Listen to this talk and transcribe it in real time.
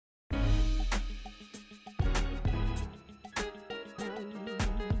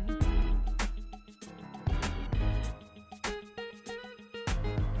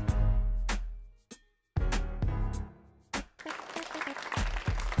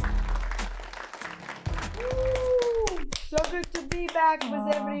back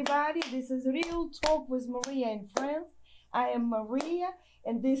with everybody. This is Real Talk with Maria and Friends. I am Maria,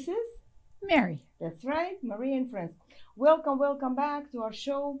 and this is Mary. That's right, Maria and Friends. Welcome back to our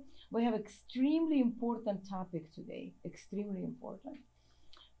show. We have extremely important topic today. Extremely important.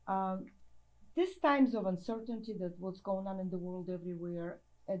 These times of uncertainty, that what's going on in the world everywhere,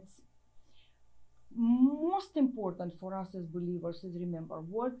 it's most important for us as believers is remember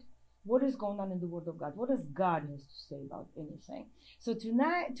what is going on in the Word of God. What does God has to say about anything? So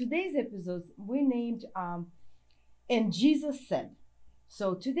today's episodes we named and Jesus said.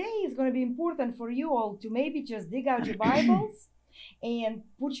 So today is going to be important for you all to maybe just dig out your Bibles and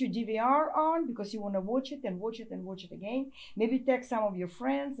put your DVR on because you want to watch it and watch it and watch it again. Maybe text some of your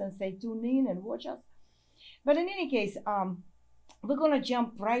friends and say tune in and watch us. But in any case, we're going to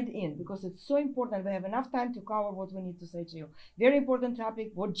jump right in because it's so important. We have enough time to cover what we need to say to you. Very important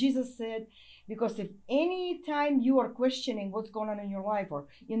topic, what Jesus said, because if any time you are questioning what's going on in your life or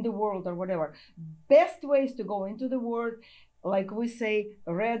in the world or whatever, best way is to go into the Word, like we say,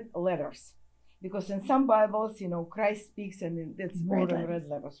 red letters. Because in some Bibles, Christ speaks and it's more than red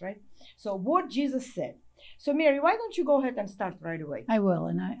letters, right? So what Jesus said. So Mary, why don't you go ahead and start right away? I will,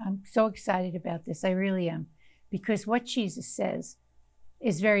 and I'm so excited about this. I really am. Because what Jesus says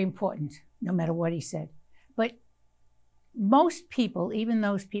is very important, no matter what he said. But most people, even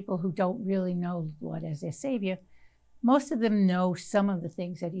those people who don't really know the Lord as their Savior, most of them know some of the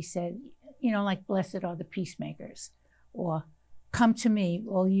things that he said, like blessed are the peacemakers, or come to me,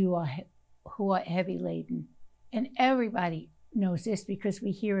 all you who are heavy laden. And everybody knows this because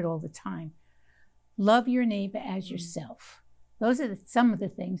we hear it all the time. Love your neighbor as yourself. Those are some of the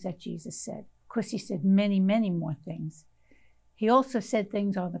things that Jesus said. Of course, he said many, many more things. He also said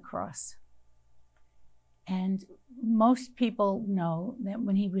things on the cross. And most people know that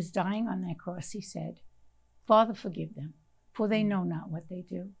when he was dying on that cross, he said, Father, forgive them, for they know not what they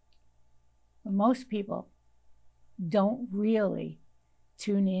do. But most people don't really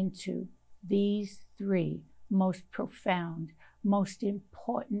tune into these three most profound, most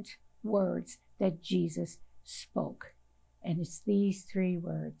important words that Jesus spoke. And it's these three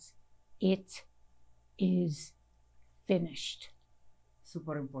words. It is finished.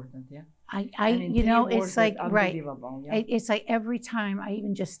 Super important, yeah. It's like unbelievable. Yeah? It's like every time I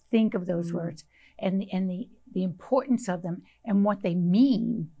even just think of those words and the importance of them and what they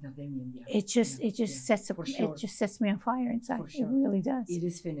mean. It just sets me on fire inside. Sure. It really does. It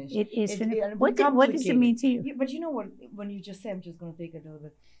is finished. It is finished. What does it mean to you? Yeah, but you know what? When you just say, I'm just going to take it a little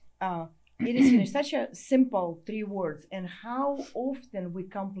bit. It is finished. Such a simple three words, and how often we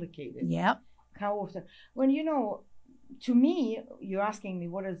complicate it. Yeah. How often? When to me, you're asking me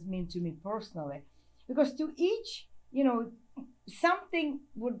what does it mean to me personally, because to each, something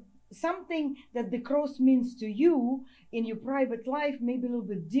that the cross means to you in your private life may be a little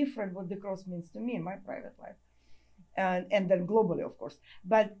bit different what the cross means to me in my private life, and then globally, of course.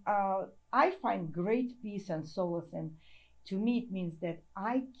 But I find great peace and solace, and to me it means that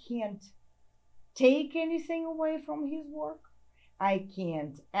I can't take anything away from his work. I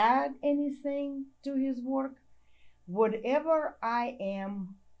can't add anything to his work. Whatever I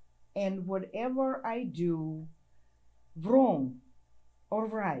am and whatever I do, wrong or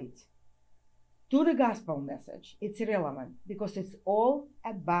right, to the gospel message, it's irrelevant because it's all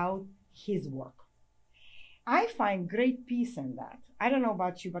about his work. I find great peace in that. I don't know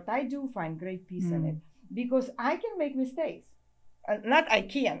about you, but I do find great peace in it because I can make mistakes. Not I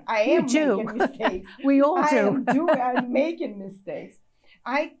can. I am making mistakes. We all do. I'm making mistakes.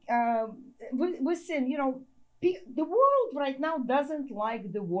 With sin, the world right now doesn't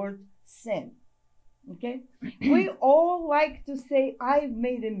like the word sin. Okay? We all like to say, I've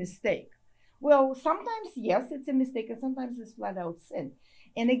made a mistake. Well, sometimes, yes, it's a mistake, and sometimes it's flat out sin.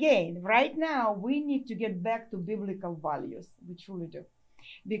 And again, right now, we need to get back to biblical values. We truly do.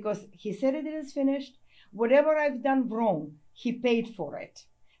 Because he said it is finished. Whatever I've done wrong, he paid for it.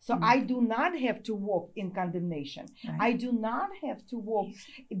 So I do not have to walk in condemnation. Right. I do not have to walk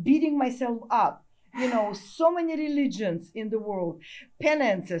beating myself up. So many religions in the world,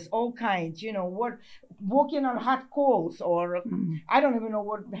 penances, all kinds, walking on hot coals, or I don't even know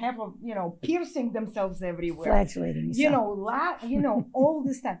what, half of, piercing themselves everywhere. Flagellating yourself. All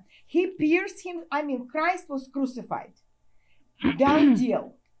this time. He pierced him. Christ was crucified. Done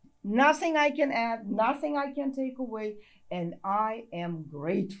deal. Nothing I can add, nothing I can take away, and I am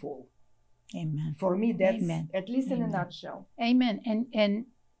grateful. Amen. For me, that's at least in a nutshell. Amen. And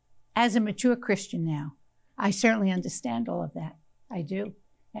as a mature Christian now, I certainly understand all of that. I do.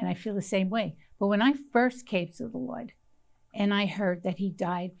 And I feel the same way. But when I first came to the Lord and I heard that he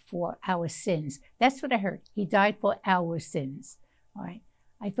died for our sins, that's what I heard. He died for our sins. All right.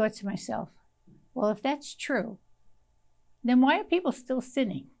 I thought to myself, well, if that's true, then why are people still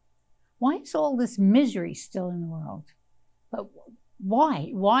sinning? Why is all this misery still in the world? But why?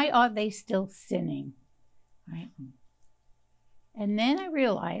 Why are they still sinning? Right? And then I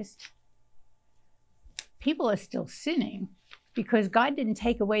realized people are still sinning because God didn't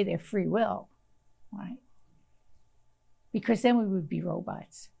take away their free will, right? Because then we would be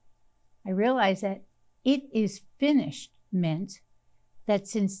robots. I realized that it is finished meant that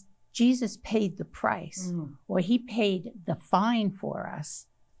since Jesus paid the price, or he paid the fine for us,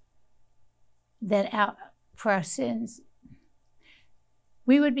 that for our sins,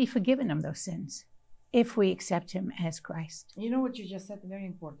 we would be forgiven of those sins if we accept him as Christ. You know what you just said, very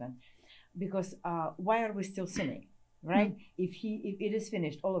important, because why are we still sinning, right? If it is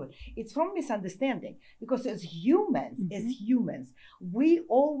finished, all of it, it's from misunderstanding, because as humans, we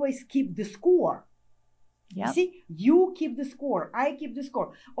always keep the score. Yep. You see, you keep the score, I keep the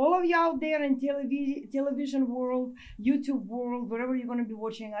score. All of you out there in television world, YouTube world, wherever you're going to be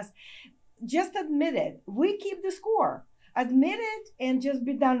watching us, just admit it. We keep the score. Admit it and just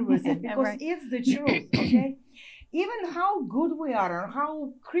be done with it, because right. It's the truth, okay? Even how good we are, or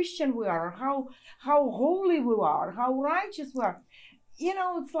how Christian we are, or how holy we are, how righteous we are, you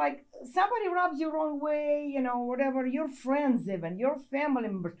know, it's like somebody rubs you wrong way, you know, whatever, your friends even, your family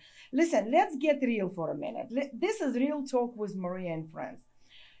members. Listen, let's get real for a minute. This is Real Talk with Maria and friends.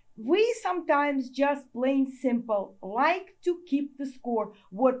 We sometimes just plain simple like to keep the score.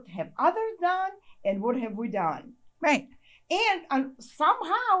 What have others done and what have we done? Right. And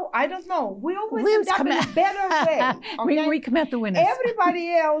somehow, I don't know, we always end up in a better way. Okay? we come out the winners.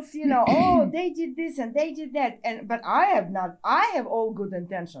 Everybody else, you know, oh, they did this and they did that. But I have not. I have all good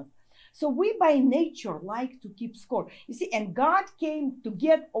intentions. So we by nature like to keep score. You see, and God came to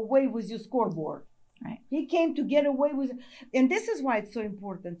get away with your scoreboard. Right. He came to get away with, and this is why it's so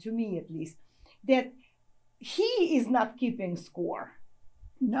important to me, at least, that he is not keeping score.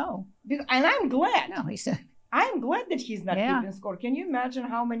 No. And I'm glad. No, he said. I'm glad that he's not keeping score. Can you imagine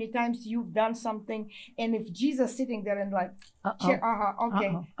how many times you've done something, and if Jesus sitting there and like,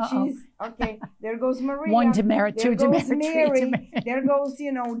 she's okay. There goes Maria. One demerit, two demerit, Mary, three demerit. There goes,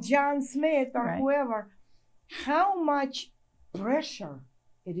 you know, John Smith or right. whoever. How much pressure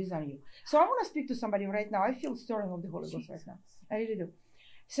it is on you. So I want to speak to somebody right now. I feel stirring of the Holy Ghost right now. I really do.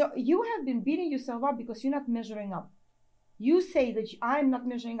 So you have been beating yourself up because you're not measuring up. You say that I'm not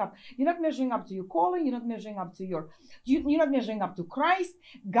measuring up. You're not measuring up to your calling. You're not measuring up to you're not measuring up to Christ.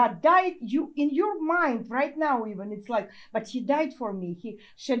 God died. You in your mind right now, even it's like, but he died for me. He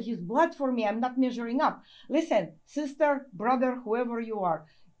shed his blood for me. I'm not measuring up. Listen, sister, brother, whoever you are,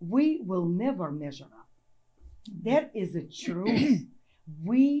 we will never measure up. That is the truth.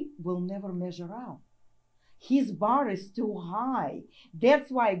 We will never measure up. His bar is too high.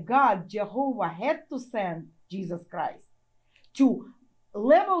 That's why God, Jehovah, had to send Jesus Christ to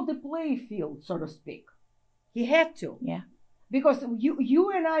level the play field, so to speak. He had to. Yeah. Because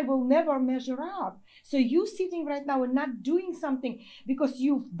you and I will never measure up. So you sitting right now and not doing something because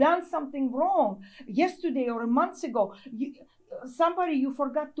you've done something wrong yesterday or a month ago. Somebody you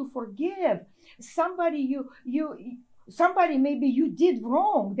forgot to forgive. Somebody somebody maybe you did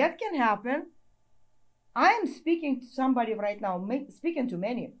wrong. That can happen. I am speaking to somebody right now, speaking to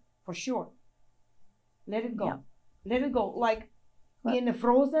many, for sure. Let it go. Yeah. Let it go. Like in a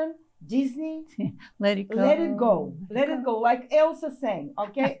Frozen, Disney. Let it go. Let it go. Let it go. Like Elsa sang,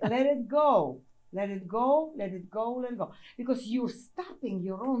 okay? Let it go. Let it go. Let it go. Let it go. Because you're stopping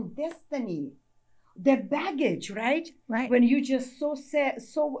your own destiny. That baggage, right? Right. When you just so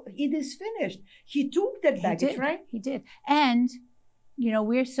it is finished. He took that baggage, right? He did. And, you know,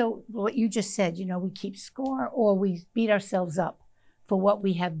 what you just said, you know, we keep score or we beat ourselves up for what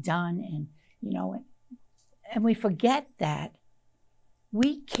we have done. And, you know, and we forget that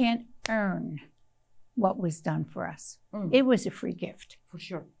we can't earn what was done for us. It was a free gift. For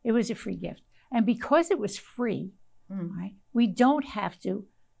sure. It was a free gift. And because it was free, right, we don't have to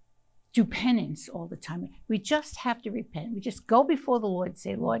do penance all the time. We just have to repent. We just go before the Lord and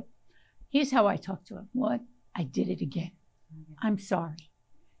say, Lord, here's how I talk to him. Lord, I did it again. I'm sorry.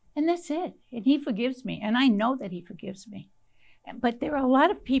 And that's it. And he forgives me. And I know that he forgives me. But there are a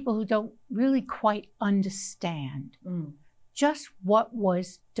lot of people who don't really quite understand just what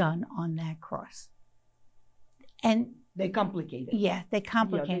was done on that cross. And they complicate it. Yeah, they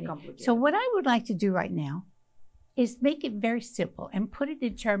complicate it. So what I would like to do right now is make it very simple and put it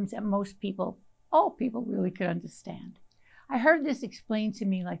in terms that all people really could understand. I heard this explained to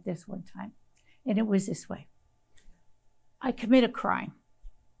me like this one time, and it was this way. I commit a crime,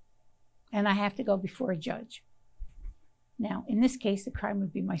 and I have to go before a judge. Now, in this case, the crime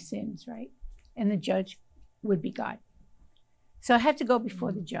would be my sins, right? And the judge would be God. So I have to go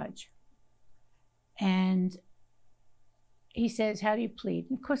before the judge. And he says, how do you plead?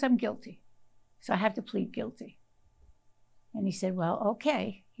 And of course, I'm guilty. So I have to plead guilty. And he said, well,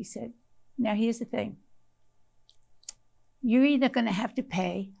 okay. He said, now here's the thing. You're either going to have to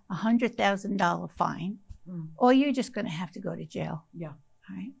pay a $100,000 fine, or you're just going to have to go to jail. Yeah.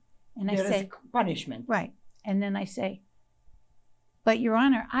 All right. And There I say, is punishment. right. And then I say, but Your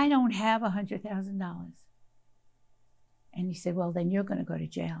Honor, I don't have $100,000. And he said, well, then you're going to go to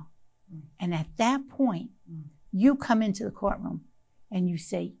jail. And at that point, you come into the courtroom and you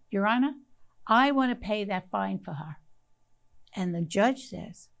say, Your Honor, I want to pay that fine for her. And the judge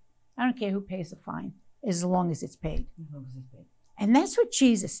says, I don't care who pays the fine, as long as it's paid. As long as it's paid. And that's what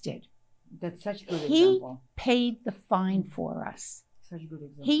Jesus did. That's such a good He example. paid the fine for us. Such a good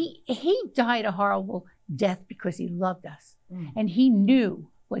example. He died a horrible death because he loved us. And he knew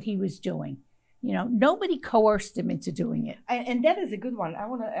what he was doing. You know, nobody coerced him into doing it. And that is a good one. I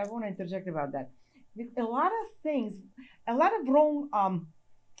wanna interject about that. A lot of things, a lot of wrong,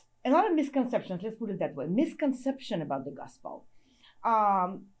 a lot of misconceptions. Let's put it that way. Misconception about the gospel,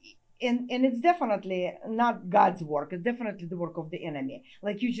 and it's definitely not God's work. It's definitely the work of the enemy.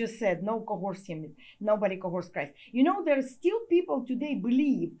 Like you just said, no coerce him. Nobody coerced Christ. You know, there are still people today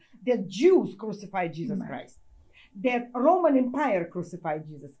believe that Jews crucified Jesus Christ, that Roman Empire crucified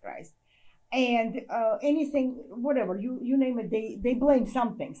Jesus Christ. And anything, whatever, you name it, they blame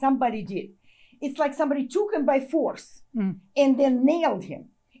something. Somebody did. It's like somebody took him by force and then nailed him.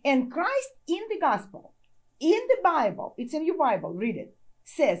 And Christ in the gospel, in the Bible, it's in your Bible, read it,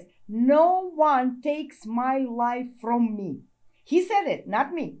 says, no one takes my life from me. He said it,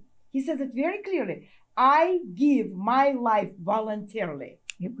 not me. He says it very clearly. I give my life voluntarily.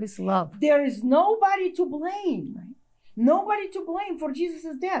 It was love. There is nobody to blame. Right. Nobody to blame for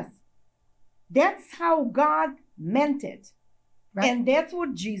Jesus' death. That's how God meant it. Right. And that's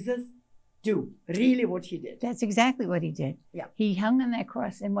what Jesus do, really what he did. That's exactly what he did. Yeah. He hung on that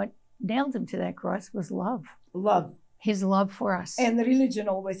cross, and what nailed him to that cross was love. Love. His love for us. And religion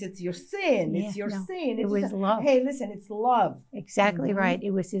always, it's your sin. Yeah, it's your no, sin. It was love. Hey, listen, it's love. Exactly right.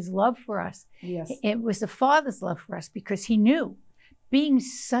 It was his love for us. Yes. It was the Father's love for us, because he knew, being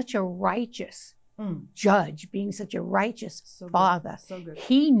such a righteous judge, being such a righteous Father,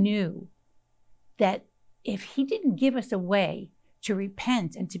 he knew that if he didn't give us a way to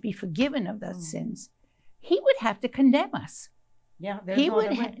repent and to be forgiven of those sins, he would have to condemn us. Yeah,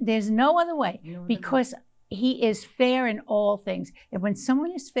 there's no other way. Because he is fair in all things. And when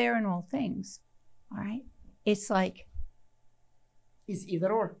someone is fair in all things, all right, it's like, it's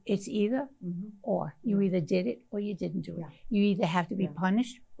either or. It's either or. You either did it or you didn't do it. You either have to be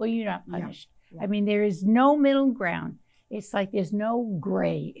punished or you're not punished. I mean, there is no middle ground. It's like there's no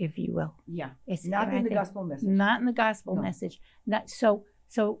gray, if you will. Yeah. It's not in the gospel message. Not in the gospel message. Not so.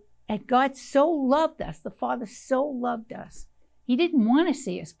 And God so loved us. The Father so loved us. He didn't want to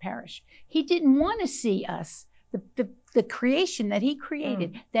see us perish. He didn't want to see us, the creation that he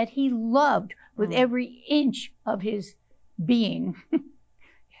created, that he loved with every inch of his being,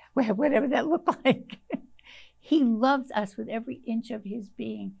 whatever that looked like. He loves us with every inch of his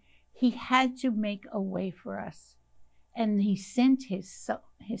being. He had to make a way for us. And he sent his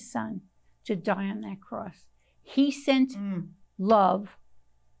son to die on that cross. He sent love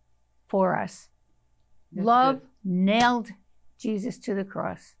for us. That's love good. Nailed Jesus to the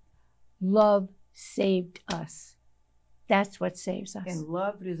cross. Love saved us. That's what saves us. And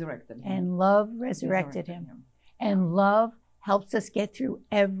love resurrected him. And love resurrected him. And love helps us get through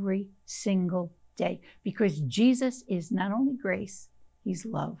every single day. Because Jesus is not only grace, he's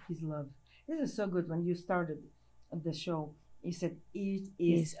love. He's love. This is so good. When you started the show, he said, it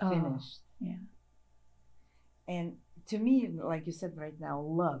is finished. Yeah. And to me, like you said right now,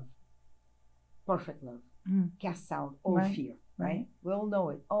 love, perfect love, casts out all fear, right? We all know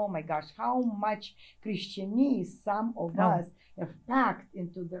it. Oh my gosh, how much Christianese some of us have packed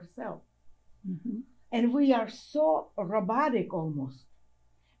into themselves. And we are so robotic almost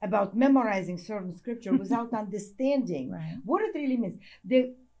about memorizing certain scripture without understanding what it really means.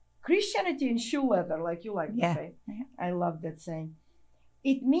 The Christianity in shoe leather, like you like to say. I love that saying.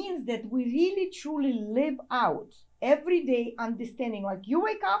 It means that we really truly live out every day understanding. Like you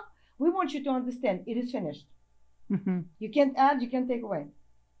wake up, we want you to understand it is finished. You can't add, you can't take away.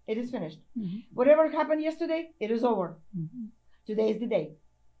 It is finished. Whatever happened yesterday, it is over. Today is the day.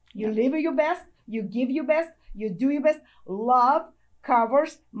 You live your best, you give your best, you do your best. Love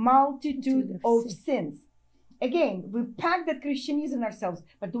covers multitude of sins. Again, we pack that Christianese in ourselves,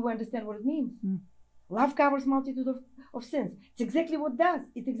 but do we understand what it means? Love covers multitude of sins. It's exactly what it does.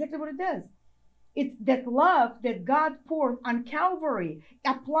 It's exactly what it does. It's that love that God poured on Calvary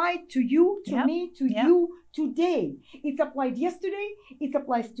applied to you, to me, to you today. It's applied yesterday. It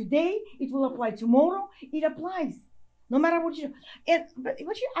applies today. It will apply tomorrow. It applies no matter what you do. I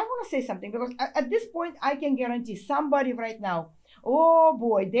want to say something, because at this point, I can guarantee somebody right now, oh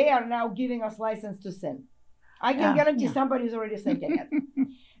boy, they are now giving us license to sin. I can guarantee somebody's already thinking it.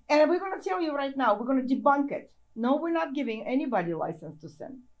 And we're going to tell you right now, we're going to debunk it. No, we're not giving anybody license to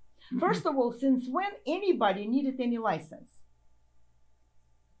sin. First of all, since when anybody needed any license?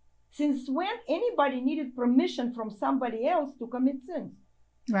 Since when anybody needed permission from somebody else to commit sins?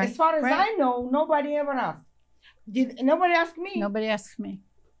 Right. As far as I know, nobody ever asked. Did nobody ask me? Nobody asks me.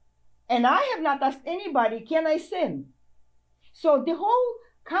 And I have not asked anybody, can I sin? So the whole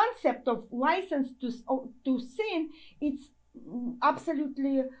concept of license to sin, it's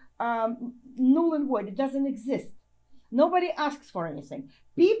absolutely null and void. It doesn't exist. Nobody asks for anything.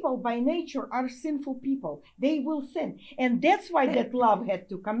 People by nature are sinful people. They will sin. And that's why that love had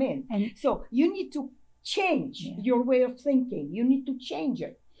to come in. And so you need to change your way of thinking. You need to change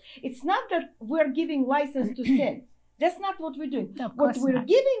it. It's not that we're giving license to sin. That's not what we're doing. No, what we're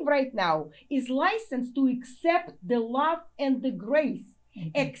giving right now is license to accept the love and the grace.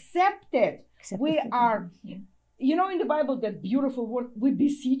 Accept it. We are, you know, in the Bible, that beautiful word, we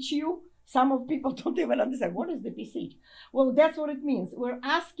beseech you. Some of people don't even understand. What is the beseech? Well, that's what it means. We're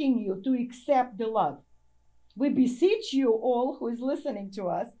asking you to accept the love. We beseech you all who is listening to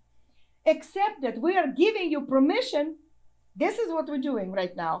us, accept that we are giving you permission. This is what we're doing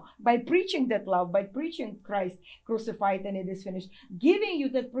right now by preaching that love, by preaching Christ crucified and it is finished, giving you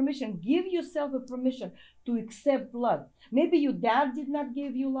that permission. Give yourself a permission to accept love. Maybe your dad did not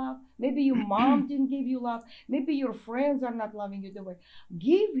give you love. Maybe your mom didn't give you love. Maybe your friends are not loving you the way.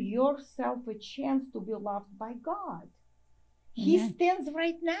 Give yourself a chance to be loved by God. Amen. He stands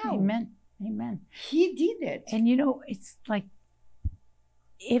right now. Amen. Amen. He did it. And you know, it's like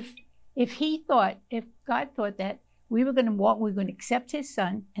if God thought that we were going to walk, we were going to accept his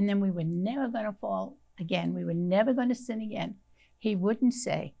son, and then we were never going to fall again. We were never going to sin again. He wouldn't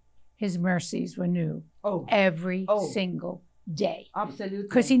say his mercies were new every single day. Absolutely.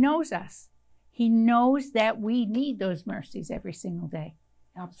 Because he knows us. He knows that we need those mercies every single day.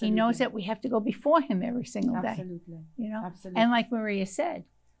 Absolutely. He knows that we have to go before him every single day. Absolutely. You know? Absolutely. And like Maria said,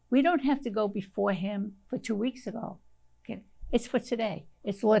 we don't have to go before him for 2 weeks ago. Okay? It's for today.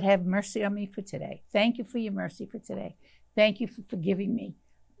 It's, Lord, have mercy on me for today. Thank you for your mercy for today. Thank you for forgiving me.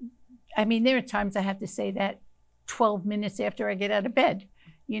 I mean, there are times I have to say that 12 minutes after I get out of bed,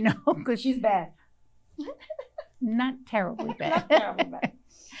 you know, because she's bad. Not terribly bad. Not terribly bad.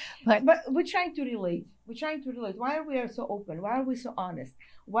 But we're trying to relate. We're trying to relate. Why are we so open? Why are we so honest?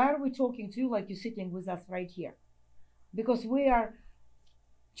 Why are we talking to you like you're sitting with us right here? Because we are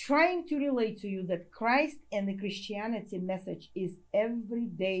trying to relate to you that Christ and the Christianity message is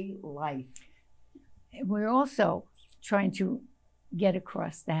everyday life. We're also trying to get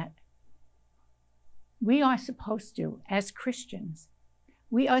across that we are supposed to, as Christians,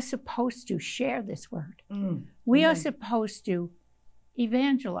 we are supposed to share this word. We are supposed to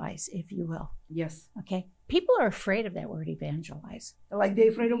evangelize, if you will. Yes. Okay. People are afraid of that word, evangelize. Like they're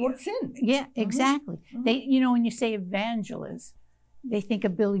afraid of word sin. Yeah, exactly. They, you know, when you say evangelist, they think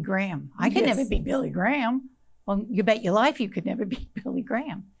of Billy Graham. I could never be Billy Graham. Well, you bet your life you could never be Billy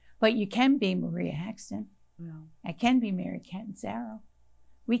Graham. But you can be Maria Haxton. Yeah. I can be Mary Catanzaro.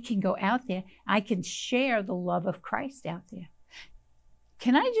 We can go out there. I can share the love of Christ out there.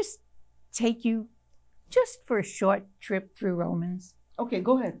 Can I just take you just for a short trip through Romans? Okay,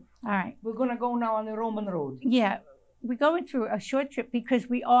 go ahead. All right. We're going to go now on the Roman road. Yeah, we're going through a short trip because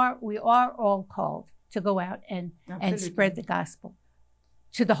we are all called to go out and spread the gospel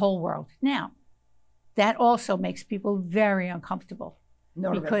to the whole world. Now, that also makes people very uncomfortable.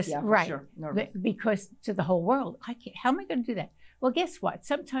 Nervous, because, yeah, right, sure. Nervous. Because to the whole world, how am I going to do that? Well, guess what?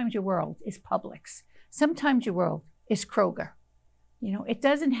 Sometimes your world is Publix. Sometimes your world is Kroger. You know, it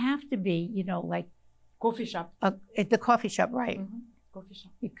doesn't have to be, you know, like coffee shop. The coffee shop, right? Coffee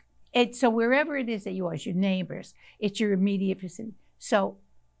shop. So wherever it is that you are, it's your neighbors, it's your immediate vicinity. So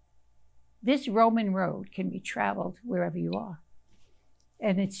this Roman road can be traveled wherever you are.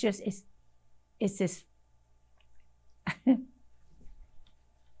 And it's just, it's this.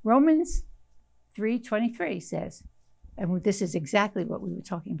 Romans 3:23 says, and this is exactly what we were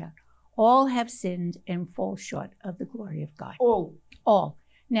talking about, all have sinned and fall short of the glory of God. All.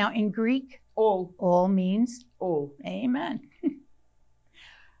 Now in Greek, all means all. Amen.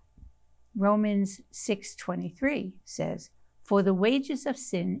 Romans 6:23 says, for the wages of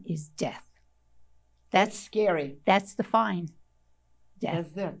sin is death. That's scary. That's the fine.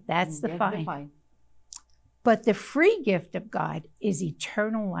 Death. That's the fine. But the free gift of God is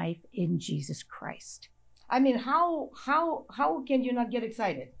eternal life in Jesus Christ. I mean, how can you not get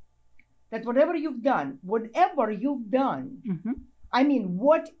excited? That whatever you've done, Mm-hmm. I mean,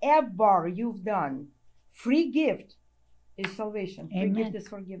 whatever you've done, free gift is salvation. Free Amen. gift is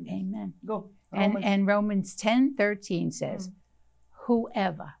forgiveness. Amen. Go. And Romans 10:13 says,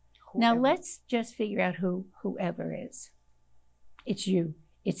 whoever. Now let's just figure out whoever is. It's you.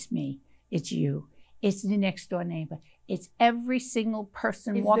 It's me. It's you. It's the next door neighbor. It's every single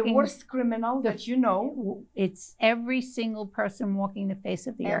person It's walking. the worst criminal that you know. It's every single person walking the face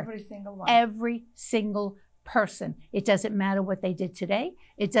of the earth. Every single one. Every single person. It doesn't matter what they did today.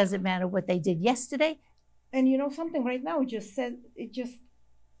 It doesn't matter what they did yesterday. And you know something right now,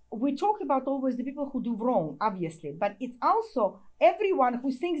 we talk about always the people who do wrong, obviously, but it's also everyone who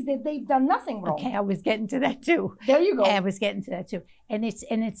thinks that they've done nothing wrong. Okay, I was getting to that too. There you go. I was getting to that too. And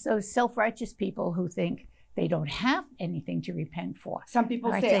it's those self-righteous people who think they don't have anything to repent for. Some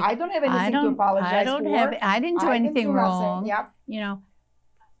people say, I don't have anything to apologize for. I didn't do anything wrong. Yep. You know.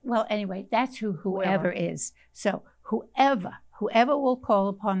 Well, anyway, that's whoever is. So whoever will call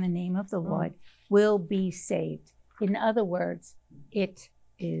upon the name of the Lord will be saved. In other words, it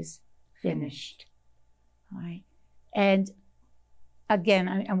is finished. All right. And again,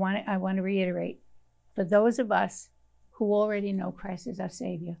 I want to reiterate, for those of us who already know Christ as our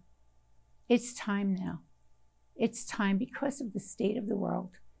Savior, it's time now. It's time, because of the state of the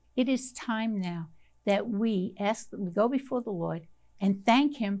world. It is time now that we go before the Lord and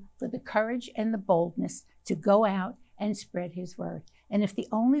thank Him for the courage and the boldness to go out and spread His word. And if the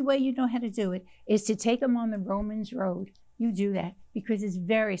only way you know how to do it is to take them on the Romans road, you do that, because it's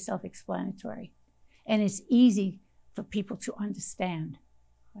very self-explanatory and it's easy for people to understand,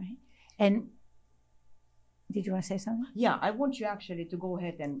 right? And did you want to say something? Yeah, I want you actually to go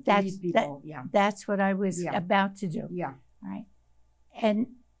ahead and lead people. That's what I was about to do. Yeah. Right. And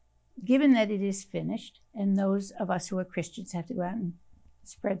given that it is finished, and those of us who are Christians have to go out and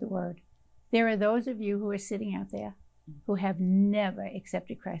spread the word, there are those of you who are sitting out there who have never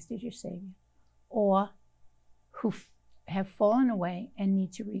accepted Christ as your Savior, or who have fallen away and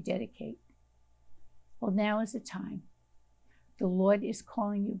need to rededicate. Well, now is the time. The Lord is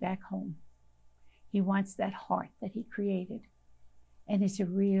calling you back home. He wants that heart that He created. And it's a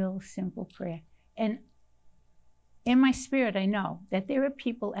real simple prayer. And in my spirit, I know that there are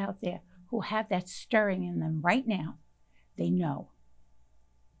people out there who have that stirring in them right now. They know.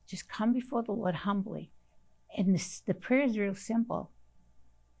 Just come before the Lord humbly. And the prayer is real simple.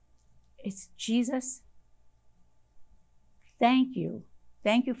 It's, Jesus, thank you.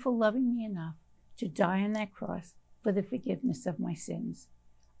 Thank you for loving me enough to die on that cross for the forgiveness of my sins.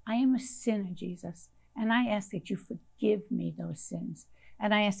 I am a sinner, Jesus, and I ask that you forgive me those sins.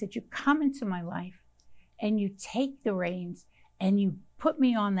 And I ask that you come into my life and you take the reins and you put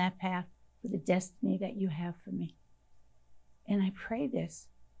me on that path for the destiny that you have for me. And I pray this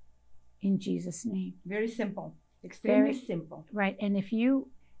in Jesus' name. Very simple, extremely simple. Right, and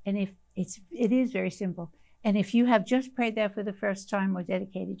it is very simple. And if you have just prayed that for the first time or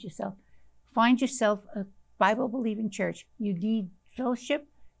dedicated yourself, find yourself a Bible-believing church. You need fellowship.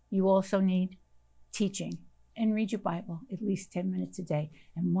 You also need teaching. And read your Bible at least 10 minutes a day.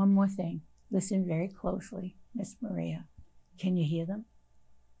 And one more thing, listen very closely, Miss Maria. Can you hear them?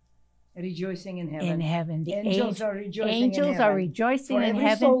 Rejoicing in heaven. In heaven. The angels are rejoicing angels in heaven. Are rejoicing for in every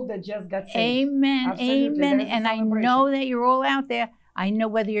heaven. Soul that just got saved. Amen. Absolutely. Amen. And I know that you're all out there. I know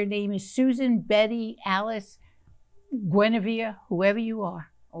whether your name is Susan, Betty, Alice, Guinevere, whoever you are.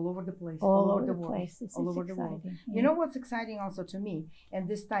 All over the place. All over the world. All over the world. Yeah. You know what's exciting also to me? And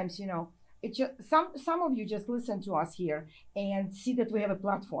this times, you know, it just, some of you just listen to us here and see that we have a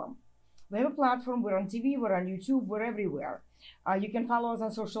platform. We have a platform. We're on TV. We're on YouTube. We're everywhere. You can follow us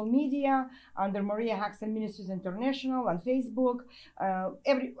on social media under Maria Haxton Ministries International on Facebook.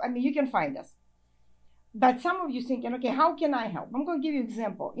 You can find us. But some of you thinking, okay, how can I help? I'm going to give you an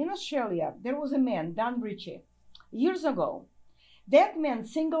example. In Australia, there was a man, Don Ritchie, years ago. That man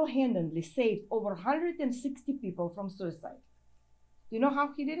single-handedly saved over 160 people from suicide. Do you know how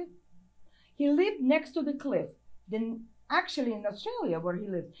he did it? He lived next to the cliff. Then, actually, in Australia, where he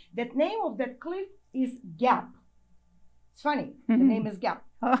lived, that name of that cliff is Gap. It's funny. The name is Gap.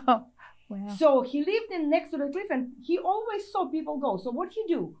 Oh, wow. So he lived next to the cliff, and he always saw people go. So what he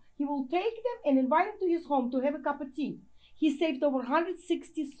do? He will take them and invite them to his home to have a cup of tea. He saved over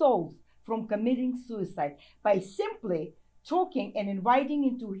 160 souls from committing suicide by simply talking and inviting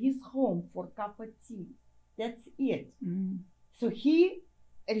into his home for a cup of tea. That's it. So he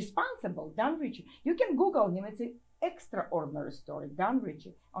responsible, Don Ritchie. You can Google him. It's an extraordinary story, Don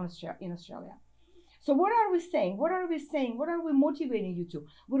Ritchie in Australia. So what are we saying? What are we saying? What are we motivating you to?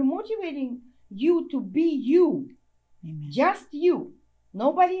 We're motivating you to be you. Amen. Just you,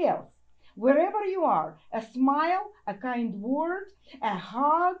 nobody else. Wherever you are, a smile, a kind word, a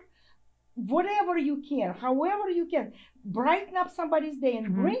hug, whatever you can, however you can, brighten up somebody's day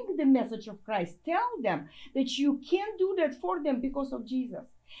and bring the message of Christ. Tell them that you can do that for them because of Jesus.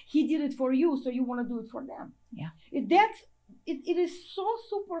 He did it for you, so you want to do it for them. Yeah. It is so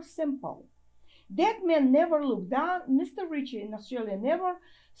super simple. That man never looked down. Mr. Ritchie in Australia never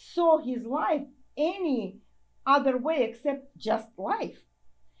saw his life any other way except just life.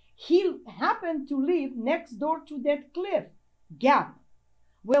 He happened to live next door to that cliff gap.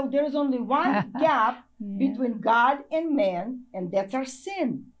 Well, there's only one gap between God and man, and that's our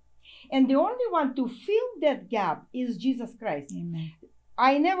sin. And the only one to fill that gap is Jesus Christ. Amen.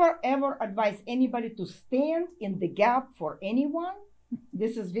 I never ever advise anybody to stand in the gap for anyone.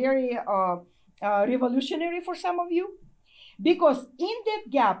 This is very revolutionary for some of you, because in that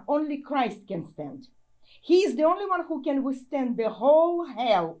gap only Christ can stand. He is the only one who can withstand the whole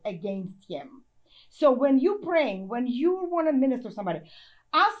hell against him. So when you're praying, when you want to minister to somebody,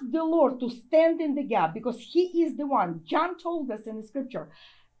 ask the Lord to stand in the gap, because he is the one. John told us in the scripture,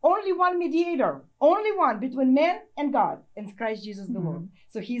 only one mediator, only one between man and God, and Christ Jesus the Lord.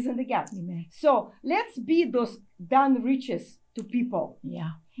 So he's in the gap. Amen. So let's be those Don Riches to people.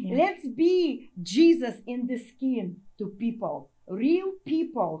 Yeah. Let's be Jesus in the skin to people, real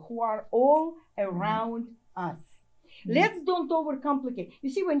people who are all around us. Let's don't overcomplicate. You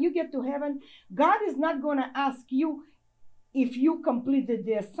see, when you get to heaven, God is not going to ask you if you completed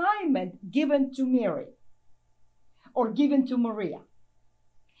the assignment given to Mary or given to Maria.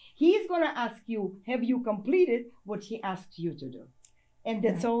 He is going to ask you, have you completed what he asked you to do? And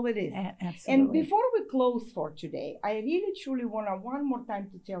that's all it is. Absolutely. And before we close for today, I really truly want to one more time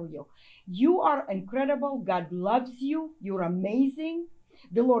to tell you, you are incredible. God loves you. You're amazing.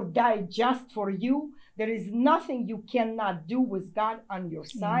 The Lord died just for you. There is nothing you cannot do with God on your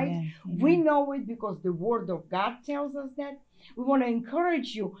side. Amen. We know it because the Word of God tells us that. We want to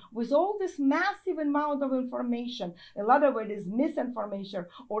encourage you with all this massive amount of information. A lot of it is misinformation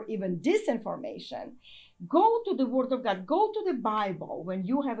or even disinformation. Go to the Word of God. Go to the Bible when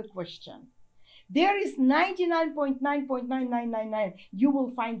you have a question. There is 99.99999. You will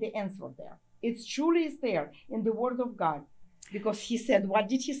find the answer there. It truly is there in the Word of God. Because he said, what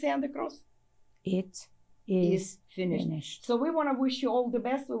did he say on the cross? It is finished. So we want to wish you all the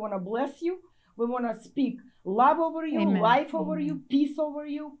best. We want to bless you. We want to speak love over you, Amen. life over you, peace over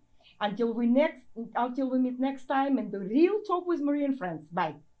you. Until we meet next time in the Real Talk with Marie and Friends.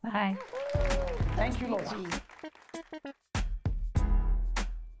 Bye. Bye. Thank you, Lord.